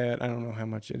pay for that. I don't know how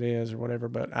much it is or whatever,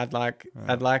 but I'd like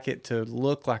it to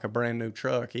look like a brand new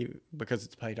truck because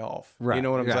it's paid off. Right. You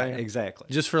know what I'm saying? Exactly.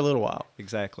 Just for a little while.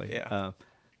 Exactly. Yeah.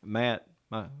 Matt,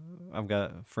 I've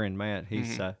got a friend, Matt.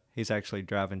 He's actually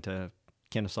driving to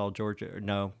Kennesaw,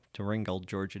 Georgia. To Ringgold,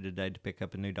 Georgia today to pick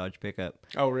up a new Dodge pickup.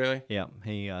 Oh, really? Yeah.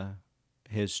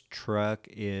 His truck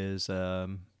is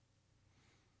the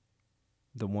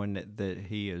one that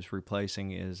he is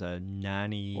replacing is a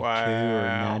 92 or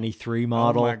 93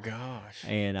 model. Oh my gosh!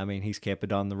 And I mean, he's kept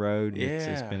it on the road. Yeah.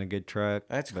 It's been a good truck.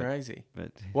 That's crazy.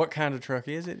 But what kind of truck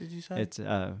is it? Did you say? It's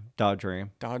Dodge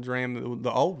Ram. Dodge Ram,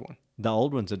 the old one. The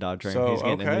old one's a Dodge Ram. So, he's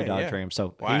getting a new Dodge Ram.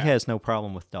 So he has no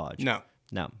problem with Dodge. No.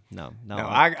 No.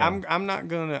 I'm not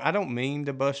gonna. I don't mean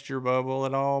to bust your bubble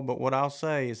at all, but what I'll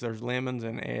say is there's lemons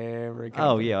in every company.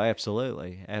 Oh yeah,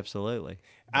 absolutely.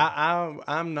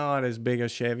 I'm not as big a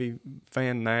Chevy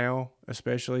fan now,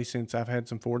 especially since I've had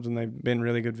some Fords and they've been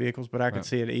really good vehicles. But I could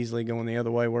see it easily going the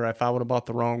other way, where if I would have bought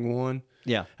the wrong one,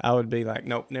 yeah, I would be like,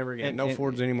 nope, never again, no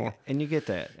Fords anymore. And you get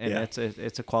that, and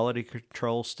it's a quality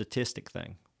control statistic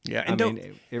thing. Yeah, and I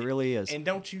mean, it really is. And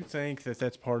don't you think that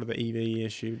that's part of the EV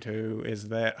issue too? Is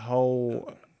that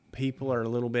whole people are a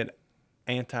little bit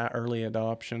anti-early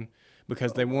adoption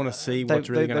because they want to see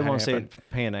what's really going to happen. They want to see it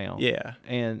pan out. Yeah,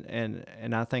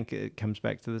 and I think it comes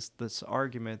back to this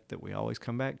argument that we always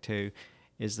come back to,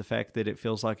 is the fact that it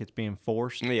feels like it's being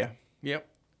forced. Yeah. Yep.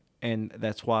 And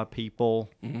that's why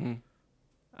people.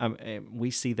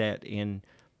 We see that in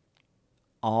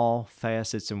all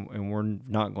facets, and we're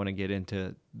not going to get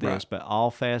into this, but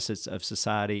all facets of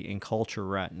society and culture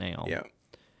right now. Yeah.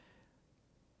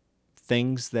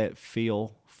 Things that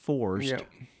feel forced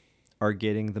are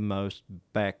getting the most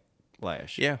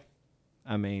backlash. Yeah.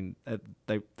 I mean,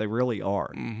 they really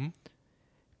are. Mm-hmm.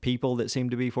 People that seem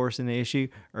to be forcing the issue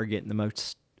are getting the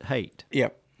most hate.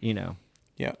 Yep. You know.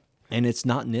 Yeah. And it's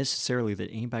not necessarily that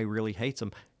anybody really hates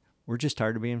them. We're just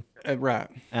tired of being right.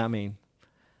 I mean,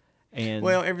 and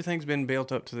well, everything's been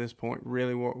built up to this point.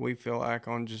 Really, what we feel like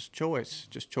on just choices.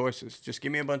 Just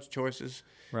give me a bunch of choices,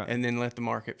 and then let the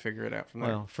market figure it out from there.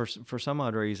 Well, for some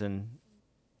odd reason,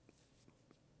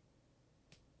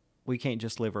 we can't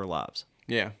just live our lives.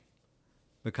 Yeah.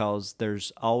 Because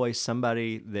there's always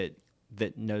somebody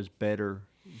that knows better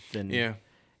than. Yeah.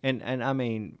 And I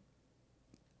mean,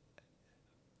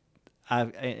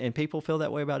 and people feel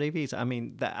that way about EVs. I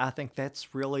mean, I think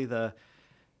that's really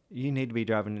you need to be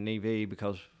driving an EV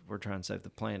because we're trying to save the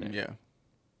planet. Yeah.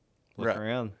 Look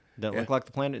around. Doesn't look like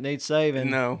the planet needs saving.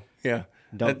 No. Yeah.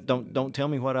 Don't tell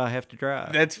me what I have to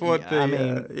drive. That's what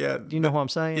Do you know what I'm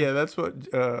saying? Yeah, that's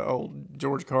what old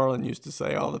George Carlin used to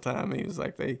say all the time. He was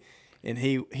like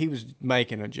he was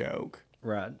making a joke.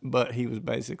 Right. But he was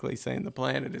basically saying the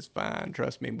planet is fine,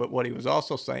 trust me. But what he was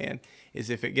also saying is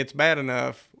if it gets bad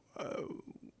enough,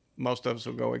 most of us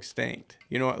will go extinct.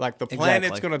 You know, like the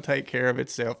planet's going to take care of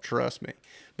itself, trust me.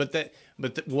 But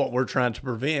what we're trying to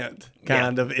prevent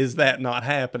kind of is that not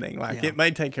happening. Like it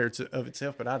may take care of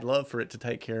itself, but I'd love for it to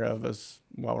take care of us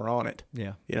while we're on it.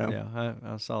 Yeah. You know? Yeah,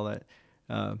 I saw that.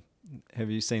 Have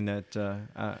you seen that?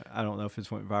 I don't know if it's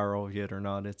went viral yet or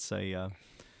not. It's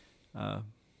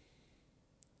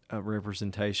a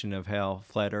representation of how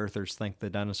flat earthers think the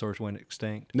dinosaurs went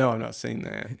extinct. No, I've not seen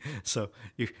that. So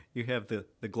you have the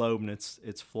globe and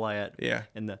it's flat. Yeah.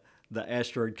 And the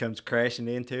asteroid comes crashing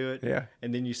into it. Yeah.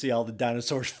 And then you see all the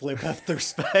dinosaurs flip up through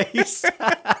space.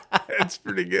 That's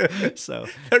pretty good. So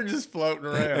they're just floating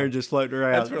around.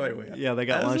 That's really weird. Yeah, they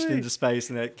got launched into space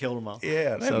and that killed them all.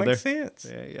 Yeah, that makes sense.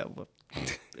 Yeah. Well,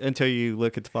 until you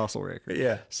look at the fossil record.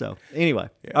 Yeah. So anyway,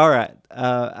 all right.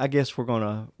 I guess we're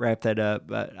gonna wrap that up.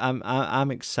 But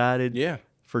I'm excited. Yeah.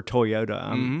 For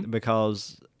Toyota,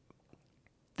 because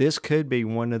this could be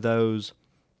one of those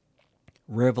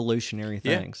revolutionary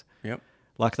things. Yeah. Yep.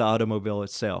 Like the automobile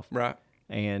itself. Right.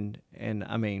 And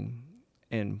I mean,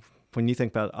 and when you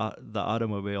think about the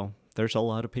automobile, there's a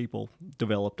lot of people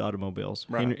developed automobiles.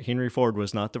 Right. Henry Ford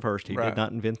was not the first. He did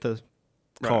not invent the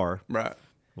car. Right.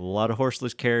 A lot of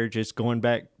horseless carriages going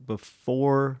back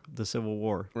before the Civil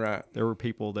War. Right. There were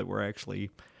people that were actually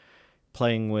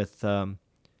playing with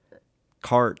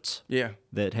carts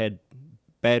that had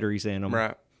batteries in them.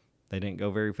 Right. They didn't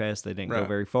go very fast. They didn't go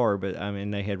very far, but I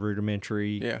mean, they had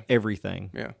rudimentary everything.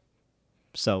 Yeah.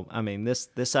 So, I mean,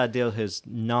 this idea it's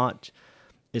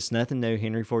nothing new.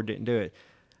 Henry Ford didn't do it.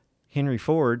 Henry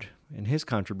Ford and his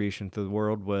contribution to the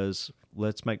world was,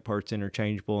 let's make parts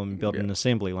interchangeable and build an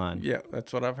assembly line. Yeah,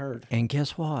 that's what I've heard. And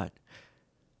guess what?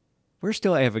 We're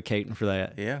still advocating for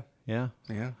that. Yeah. Yeah?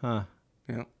 Yeah. Huh.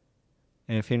 Yeah.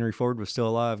 And if Henry Ford was still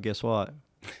alive, guess what?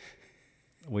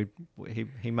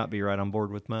 He might be right on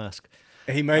board with Musk.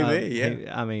 He may be,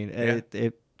 yeah.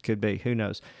 It could be. Who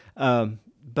knows?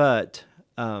 But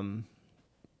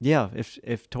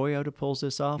if Toyota pulls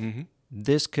this off,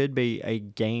 this could be a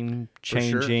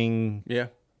game-changing,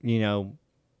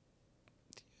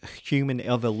 human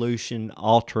evolution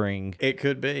altering. It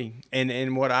could be.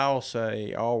 And what I'll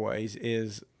say always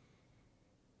is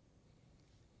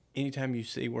anytime you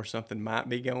see where something might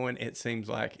be going, it seems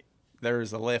like there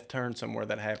is a left turn somewhere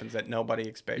that happens that nobody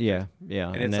expected. Yeah.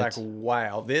 And it's like,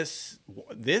 wow, this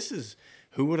is,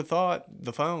 who would have thought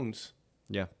the phones?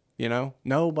 Yeah. You know,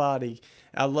 nobody.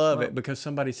 I love it because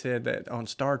somebody said that on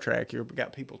Star Trek, you've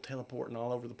got people teleporting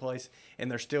all over the place, and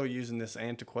they're still using this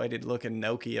antiquated looking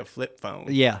Nokia flip phone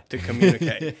to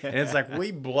communicate. And it's like,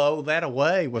 we blow that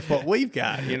away with what we've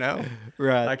got, you know?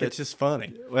 Right. Like, it's just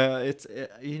funny. Well,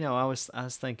 you know, I was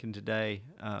thinking today,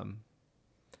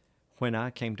 when I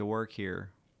came to work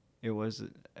here, it was,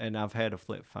 and I've had a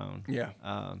flip phone. Yeah.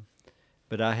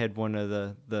 But I had one of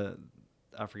the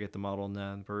I forget the model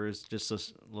number. It's just a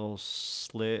little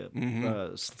slim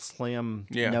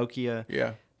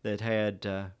Nokia that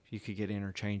had, you could get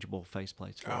interchangeable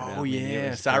faceplates for it. Oh,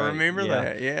 yes. I remember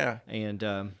that. Yeah. And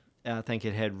I think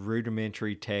it had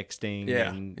rudimentary texting.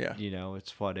 And, you know,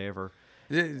 it's whatever.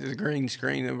 The green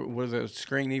screen, was the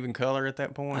screen even color at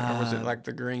that point? Or was it like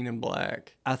the green and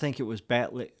black? I think it was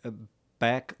backlit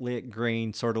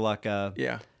green, sort of like a...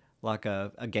 Yeah. Like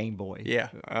a Game Boy. Yeah,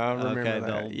 I remember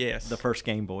that. Yes. The first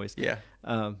Game Boys. Yeah.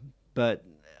 But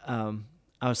I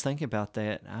was thinking about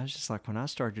that. I was just like, when I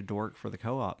started to work for the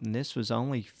co-op, and this was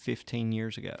only 15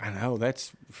 years ago. I know,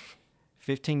 that's...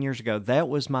 15 years ago, that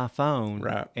was my phone.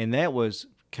 Right. And that was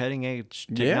cutting edge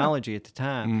technology at the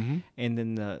time. Mm-hmm. And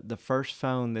then the first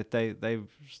phone that they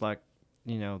was like,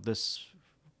 you know, this,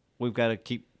 we've got to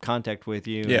keep contact with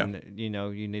you. Yeah. And, you know,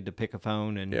 you need to pick a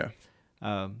phone. And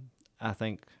I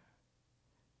think...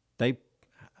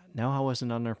 I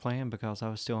wasn't on their plan because I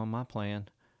was still on my plan,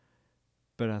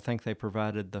 but I think they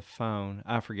provided the phone.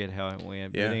 I forget how it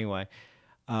went, but anyway,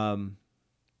 I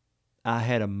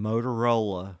had a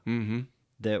Motorola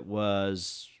that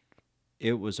was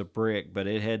a brick, but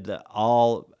it had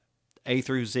all A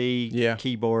through Z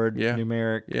keyboard,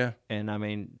 numeric, and I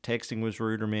mean texting was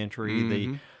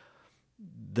rudimentary.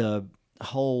 The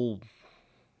whole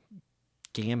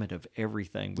gamut of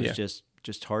everything was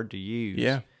just hard to use.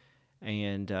 Yeah.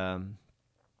 And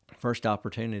first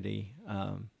opportunity,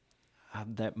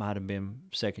 that might have been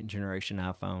second generation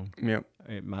iPhone. Yep.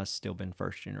 It might have still been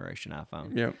first generation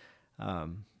iPhone. Yep.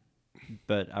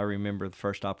 But I remember the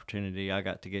first opportunity I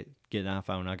got to get an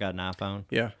iPhone. I got an iPhone.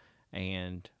 Yeah.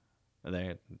 And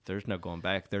there's no going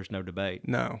back. There's no debate.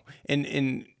 No.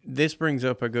 And this brings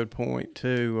up a good point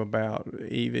too about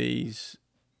EVs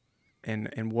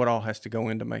and what all has to go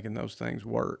into making those things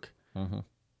work. Mm-hmm.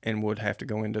 And would have to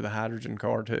go into the hydrogen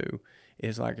car too,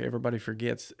 is like everybody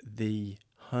forgets the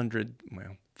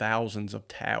thousands of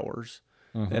towers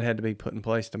that had to be put in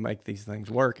place to make these things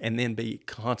work and then be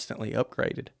constantly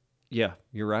upgraded. Yeah,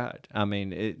 you're right. I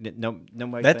mean,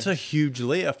 nobody. That's a huge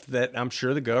lift that I'm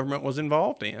sure the government was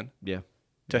involved in. Yeah.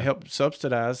 To help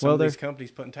subsidize some of these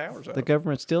companies putting towers up. The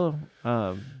government's still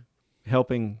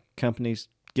helping companies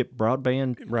get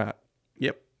broadband. Right.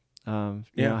 Yep. You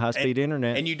know, high-speed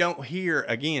internet. And you don't hear,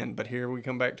 again, but here we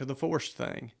come back to the forced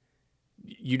thing.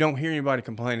 You don't hear anybody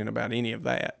complaining about any of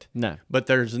that. No. But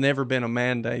there's never been a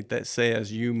mandate that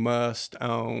says you must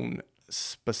own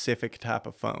specific type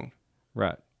of phone.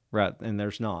 Right. And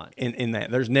there's not. In that.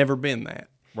 There's never been that.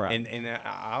 Right. And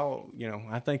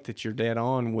I think that you're dead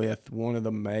on with one of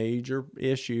the major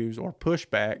issues or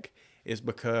pushback is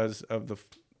because of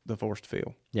the forced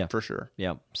fill. Yeah. For sure.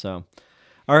 Yeah. So...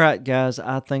 All right, guys,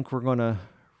 I think we're going to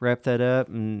wrap that up,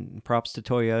 and props to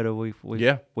Toyota.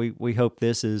 We hope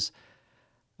this is,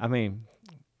 I mean,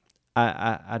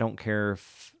 I don't care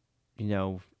if, you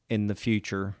know, in the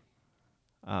future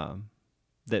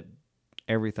that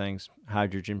everything's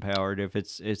hydrogen powered, if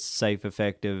it's safe,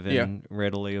 effective, and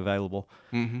readily available.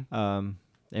 Mm-hmm.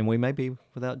 And we may be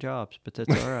without jobs, but that's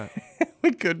all right.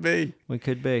 We could be.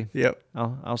 Yep.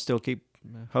 I'll still keep.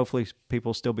 Hopefully,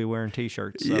 people still be wearing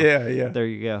T-shirts. So yeah. There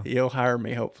you go. You'll hire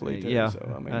me, hopefully. Too, yeah.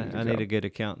 So, I need a good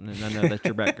accountant, and I know that's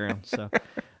your background. So,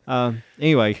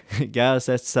 anyway, guys,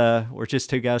 that's we're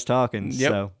just two guys talking.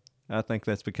 Yep. So, I think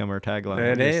that's become our tagline.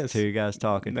 It is two guys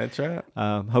talking. That's right.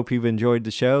 Hope you've enjoyed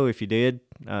the show. If you did,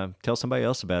 tell somebody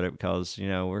else about it because you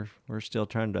know we're still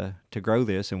trying to grow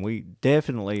this, and we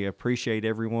definitely appreciate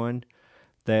everyone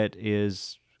that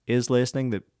is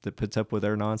listening that puts up with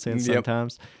our nonsense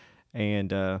sometimes.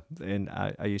 And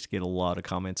I used to get a lot of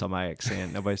comments on my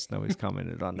accent. Nobody's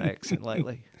commented on the accent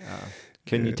lately.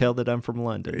 Can you tell that I'm from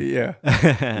London? Yeah.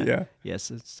 Yeah.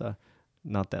 Yes, it's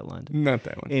not that London. Not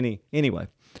that one. Anyway.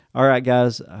 All right,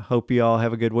 guys. I hope you all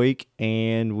have a good week,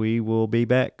 and we will be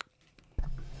back.